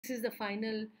This is the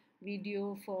final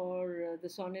video for the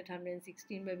Sonnet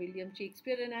 116 by William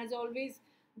Shakespeare, and as always,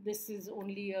 this is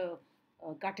only a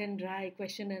cut and dry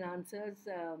question and answers.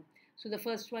 So the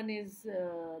first one is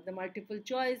the multiple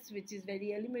choice, which is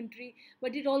very elementary,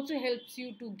 but it also helps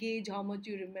you to gauge how much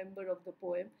you remember of the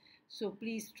poem. So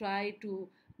please try to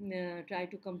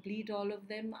complete all of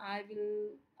them. I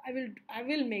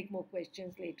will make more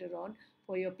questions later on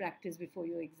for your practice before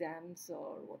your exams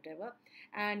or whatever.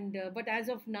 And but as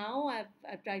of now,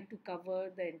 I've tried to cover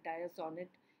the entire sonnet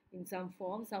in some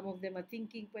form. Some of them are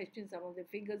thinking questions, some of them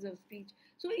figures of speech.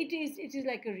 So it is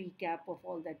like a recap of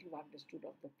all that you've understood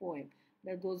of the poem.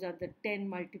 Now, those are the 10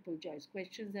 multiple choice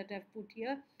questions that I've put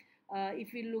here.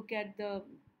 If you look at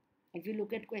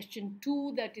question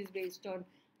 2, that is based on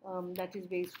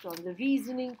the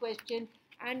reasoning question,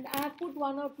 and I have put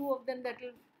one or two of them that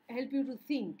will help you to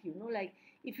think. Like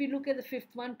if you look at the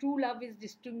fifth one, true love is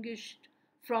distinguished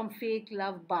from fake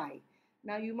love by.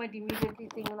 Now you might immediately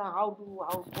think, what do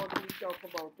we talk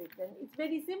about it? Then it's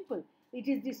very simple. It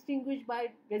is distinguished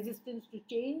by resistance to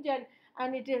change,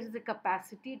 and it has the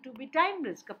capacity to be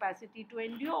timeless, capacity to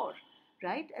endure,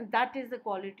 right? And that is the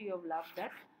quality of love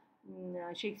that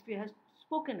Shakespeare has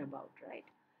spoken about, right?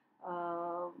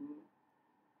 Um,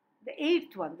 the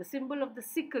eighth one, the symbol of the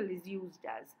sickle is used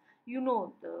as,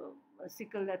 the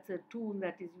sickle, that's a tool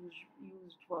that is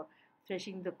used for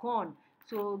threshing the corn.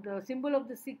 So the symbol of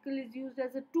the sickle is used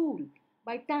as a tool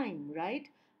by time, right?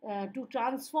 To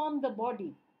transform the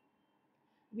body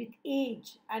with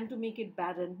age and to make it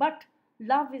barren. But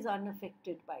love is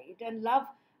unaffected by it, and love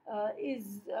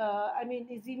is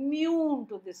immune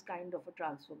to this kind of a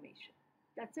transformation.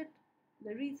 That's it,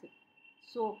 the reason.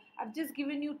 So I've just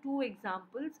given you two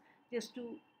examples just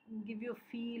to give you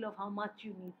a feel of how much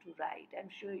you need to write. I'm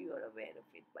sure you are aware of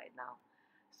it by now.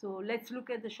 So let's look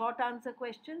at the short answer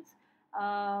questions.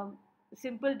 Um,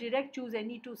 Simple, direct, choose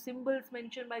any two symbols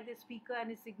mentioned by the speaker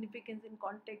and its significance in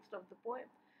context of the poem.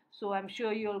 So I'm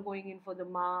sure you're going in for the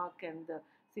mark and the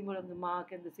symbol of the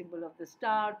mark and the symbol of the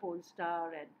star, pole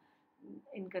star, and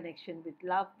in connection with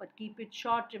love. But keep it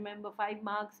short. Remember, 5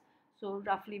 marks. So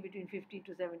roughly between 50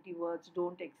 to 70 words.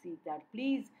 Don't exceed that.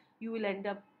 Please, you will end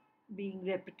up being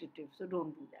repetitive. So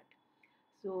don't do that.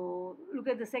 So look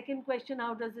at the second question.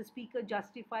 How does the speaker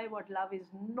justify what love is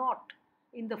not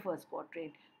in the first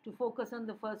quatrain? To focus on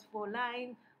the first 4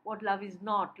 lines, what love is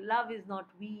not. Love is not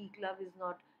weak. Love is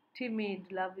not timid.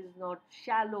 Love is not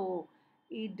shallow.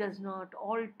 It does not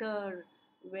alter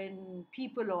when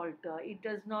people alter. It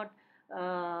does not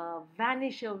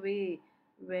vanish away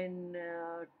when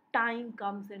time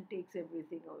comes and takes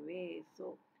everything away.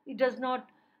 So it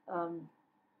um,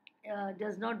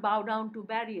 does not bow down to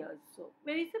barriers. So,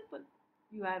 very simple.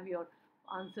 You have your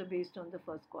answer based on the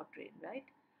first quatrain, right?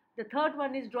 The third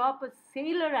one is draw up a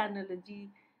sailor analogy.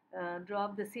 Draw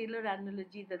up the sailor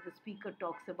analogy that the speaker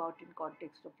talks about in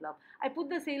context of love. I put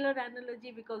the sailor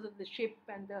analogy because of the ship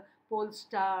and the pole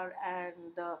star and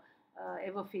the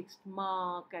ever fixed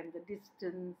mark and the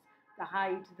distance, the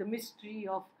height, the mystery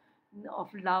of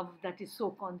love that is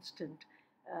so constant,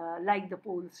 like the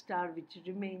pole star, which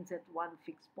remains at one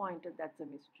fixed point, and that's a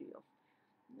mystery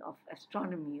of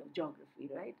astronomy, of geography,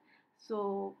 right?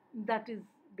 So that is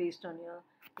based on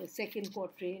your second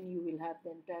quatrain. You will have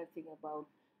the entire thing about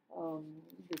um,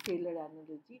 the sailor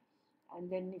analogy. And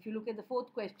then if you look at the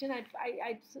fourth question,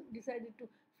 I decided to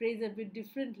phrase a bit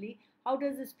differently. How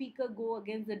does the speaker go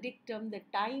against the dictum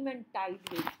that time and tide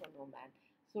waits for no man?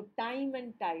 So time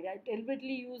and tide, I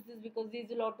deliberately use this because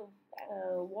there's a lot of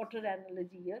water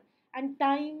analogy here, and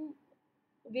time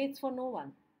waits for no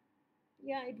one.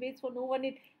 Yeah, it waits for no one.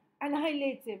 It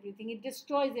annihilates everything. It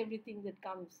destroys everything that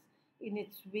comes in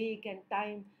its wake, and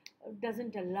time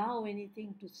doesn't allow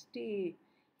anything to stay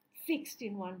fixed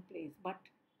in one place. But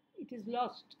it is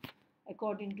lost,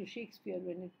 according to Shakespeare,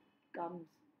 when it comes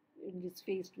when it's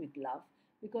faced with love,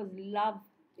 because love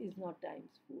is not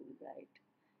time's fool, right?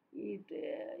 It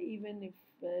even if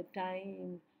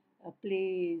time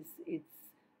plays its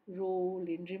role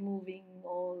in removing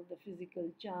all the physical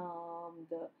charm,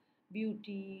 the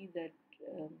beauty that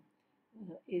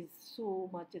is so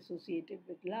much associated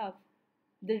with love,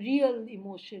 the real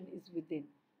emotion is within.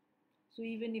 So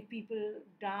even if people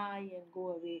die and go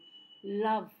away,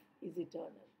 love is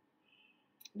eternal.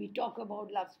 We talk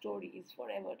about love stories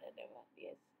forever and ever,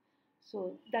 yes.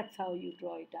 So that's how you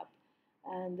draw it up.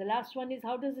 And the last one is,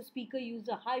 how does the speaker use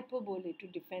a hyperbole to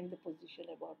defend the position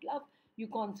about love? You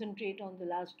concentrate on the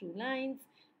last 2 lines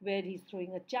where he's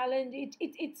throwing a challenge.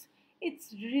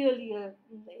 It's really a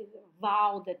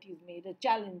vow that he's made, a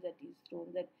challenge that he's thrown,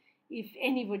 that if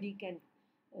anybody can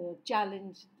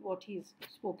challenge what he's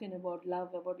spoken about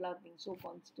love being so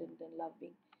constant and love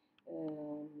being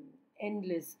um,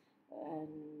 endless and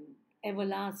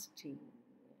everlasting.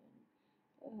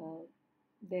 Uh,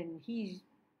 then he's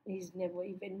never.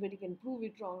 If anybody can prove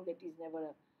it wrong, that he's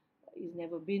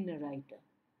never been a writer,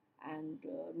 and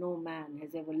no man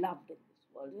has ever loved in this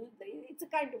world. It's a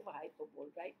kind of a hyperbole,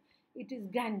 right? It is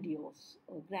grandiose,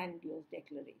 a grandiose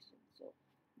declaration. So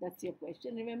that's your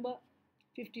question. Remember,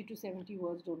 50 to 70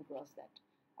 words, don't cross that.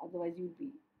 Otherwise, you'll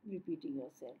be repeating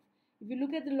yourself. If you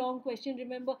look at the long question,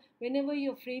 remember, whenever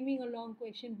you're framing a long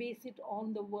question, base it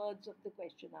on the words of the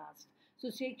question asked.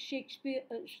 So Shakespeare,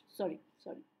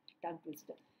 tongue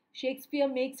twister. Shakespeare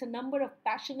makes a number of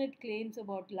passionate claims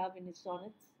about love in his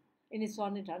sonnets. In his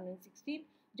sonnet 116,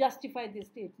 justify this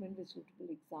statement with suitable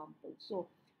examples. So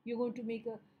you're going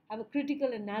to have a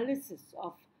critical analysis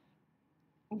of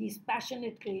these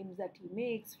passionate claims that he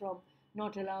makes, from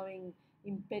not allowing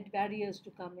imped barriers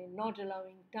to come in, not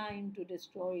allowing time to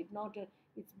destroy it, not a,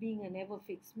 it's being a never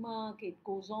fixed mark, it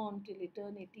goes on till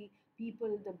eternity.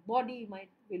 People, the body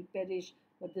will perish,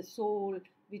 but the soul,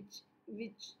 which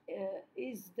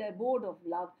is the abode of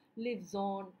love, lives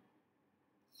on.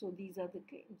 So these are the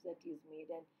claims that he's made,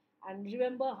 and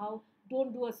remember how,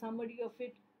 don't do a summary of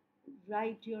it,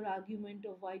 write your argument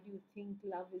of why do you think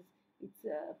love is, it's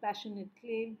a passionate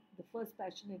claim, the first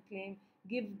passionate claim,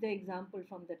 give the example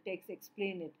from the text,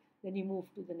 explain it, then you move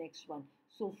to the next one.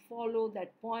 So follow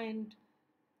that point,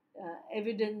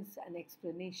 evidence and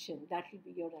explanation, that will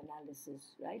be your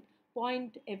analysis, right?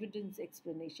 Point, evidence,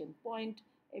 explanation, point,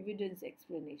 evidence,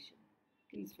 explanation.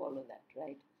 Please follow that,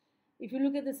 right? If you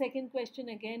look at the second question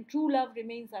again, true love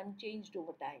remains unchanged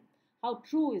over time. How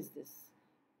true is this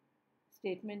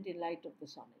statement in light of the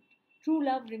sonnet? True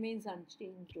love remains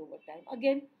unchanged over time.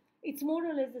 Again, it's more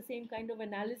or less the same kind of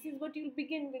analysis, but you'll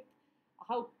begin with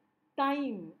how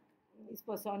time is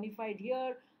personified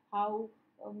here, how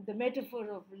the metaphor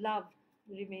of love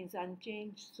remains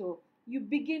unchanged. So you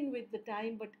begin with the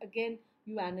time, but again,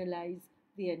 you analyze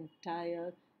the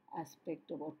entire aspect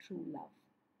about true love,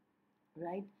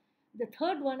 right? The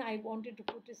third one I wanted to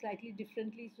put it slightly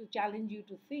differently to challenge you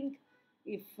to think,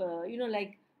 if,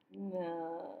 like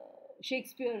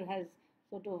Shakespeare has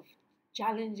sort of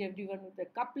challenged everyone with the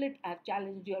couplet, I've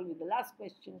challenged you all with the last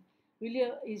question.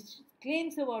 His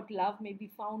claims about love may be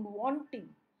found wanting,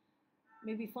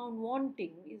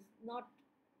 is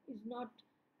not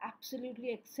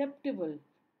absolutely acceptable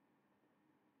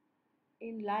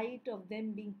in light of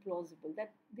them being plausible.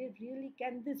 That they really,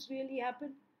 can this really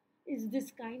happen? Is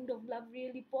this kind of love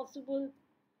really possible?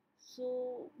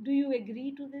 So, do you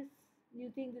agree to this? Do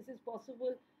you think this is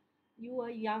possible? You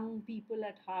are young people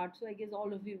at heart, so I guess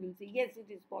all of you will say, yes,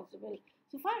 it is possible.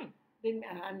 So, fine. Then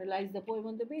analyze the poem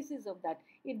on the basis of that.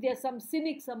 If there are some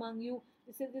cynics among you,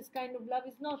 they say this kind of love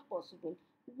is not possible.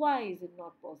 Why is it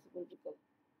not possible? Because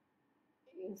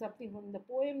in something from the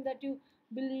poem that you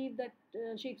believe that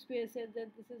Shakespeare said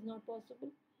that this is not possible.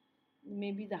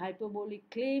 Maybe the hyperbolic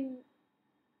claim,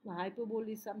 the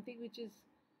hyperbole is something which is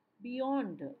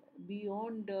beyond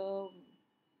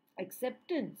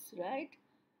acceptance, right?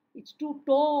 It's too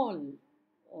tall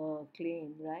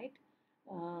claim, right?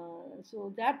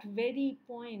 So that very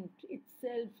point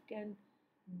itself can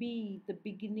be the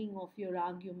beginning of your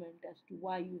argument as to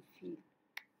why you feel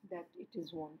that it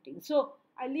is wanting. So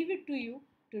I leave it to you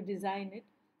to design it.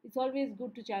 It's always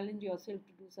good to challenge yourself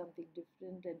to do something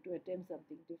different and to attempt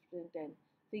something different and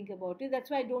think about it. That's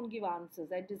why I don't give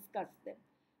answers, I discuss them.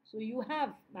 So you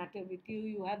have matter with you,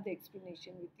 you have the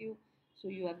explanation with you. So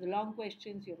you have the long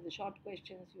questions, you have the short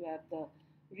questions, you have the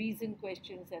reason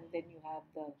questions, and then you have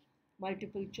the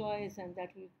multiple choice, and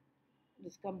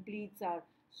this completes our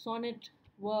sonnet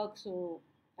work. So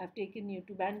I've taken you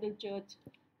to Bandel Church,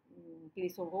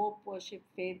 place of hope, worship,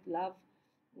 faith, love.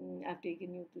 I've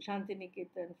taken you to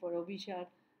Shantiniketan for Abhishar.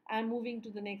 I'm moving to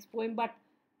the next poem, but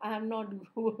I'm not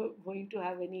going to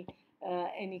have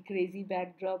any crazy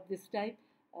backdrop this time.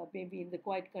 Maybe in the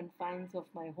quiet confines of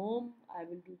my home, I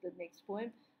will do the next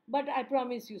poem. But I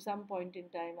promise you, some point in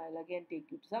time, I'll again take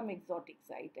you to some exotic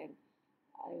site, and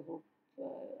I hope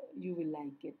you will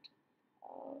like it.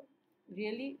 Uh,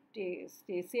 really,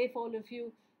 stay safe, all of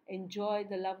you. Enjoy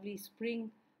the lovely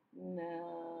spring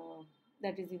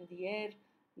that is in the air.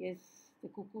 Yes, the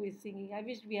cuckoo is singing. I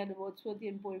wish we had a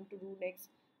Wordsworthian poem to do next,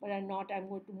 but I'm not. I'm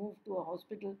going to move to a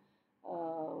hospital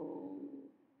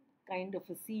kind of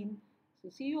a scene. So,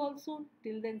 see you all soon.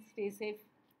 Till then, stay safe.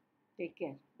 Take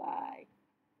care. Bye.